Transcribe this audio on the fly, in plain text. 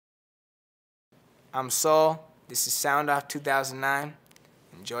I'm Saul. This is Sound Off 2009.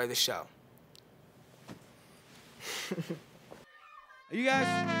 Enjoy the show. Are you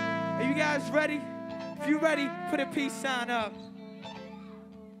guys ready? If you ready, put a peace sign up.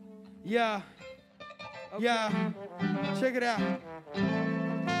 Yeah. Okay. Yeah. Check it out.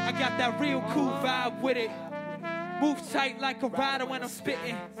 I got that real cool vibe with it. Move tight like a rider when I'm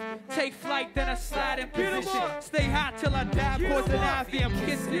spitting. Take flight, then I slide in position. Stay high till I die, poison ivy, I'm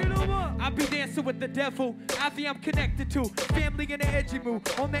kissing. I be dancing with the devil, ivy I'm connected to. Family in the edgy mood,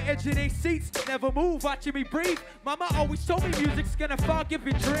 on the edge of their seats, never move, watching me breathe. Mama always told me music's gonna forgive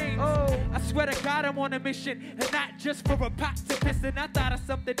your dreams. I swear to God I'm on a mission, and not just for a pot to piss in. I thought of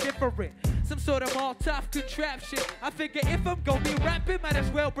something different, some sort of all tough contraption. I figure if I'm gonna be rapping, might as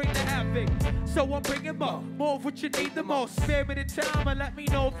well bring the havoc. So I'm bringing more of what you need the most. Spare me the time and let me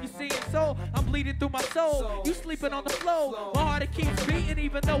know if you're seeing so. I'm bleeding through my soul, you sleeping on the floor. My heart it keeps beating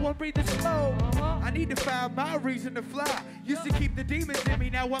even though I'm breathing slow. I need to find my reason to fly. Used to keep the demons in me,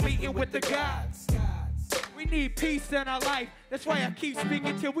 now I'm eating with the gods. We need peace in our life, that's why I keep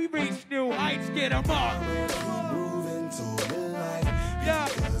speaking till we reach new heights. Get 'em up. Yeah.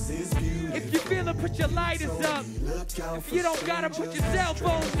 If you feel it, put your lighters up. If you don't gotta, put your cell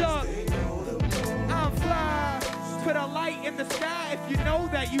phones up. I'm fly. Put a light in the sky if you know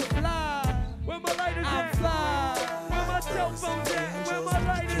that you fly. Where my lighters at? I'm fly. Where my cell phones at? Where my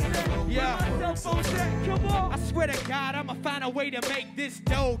lighters at? Yeah. Where my cell phones at? Come on. I swear to God, I'ma find a way to make this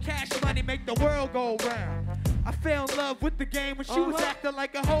dough. Cash money make the world go round. I fell in love with the game when she was acting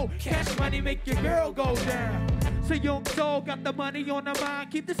like a hoe. Cash money make your girl go down. So young soul got the money on the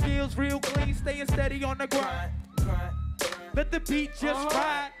mind. Keep the skills real clean, staying steady on the grind. Let the beat just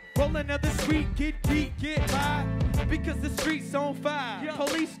ride. Roll another sweet, get deep, get high. Because the streets on fire,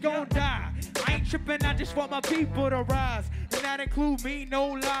 police gon' die. I ain't tripping, I just want my people to rise. And that include me, no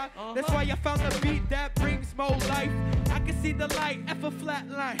lie. That's why I found the beat that brings more life. I can see the light, F a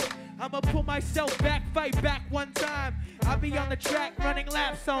flatline. I'ma pull myself back, fight back one time. I'll be on the track, running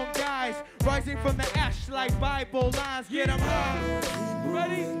laps on guys. Rising from the ash like Bible lines, get 'em high.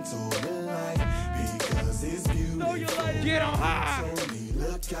 Ready? Get 'em high.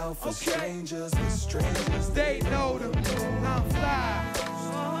 Look out for strangers, but strangers they know them. I'm fly.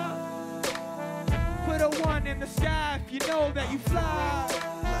 Put a one in the sky if you know that you fly.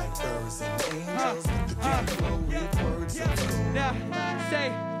 Like birds and angels, the game flow with words of gold. Now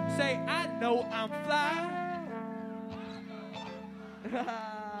say I know I'm fly.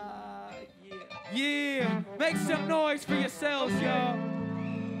 Yeah, make some noise for yourselves, y'all.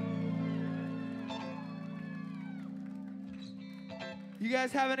 You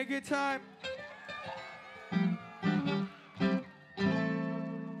guys having a good time?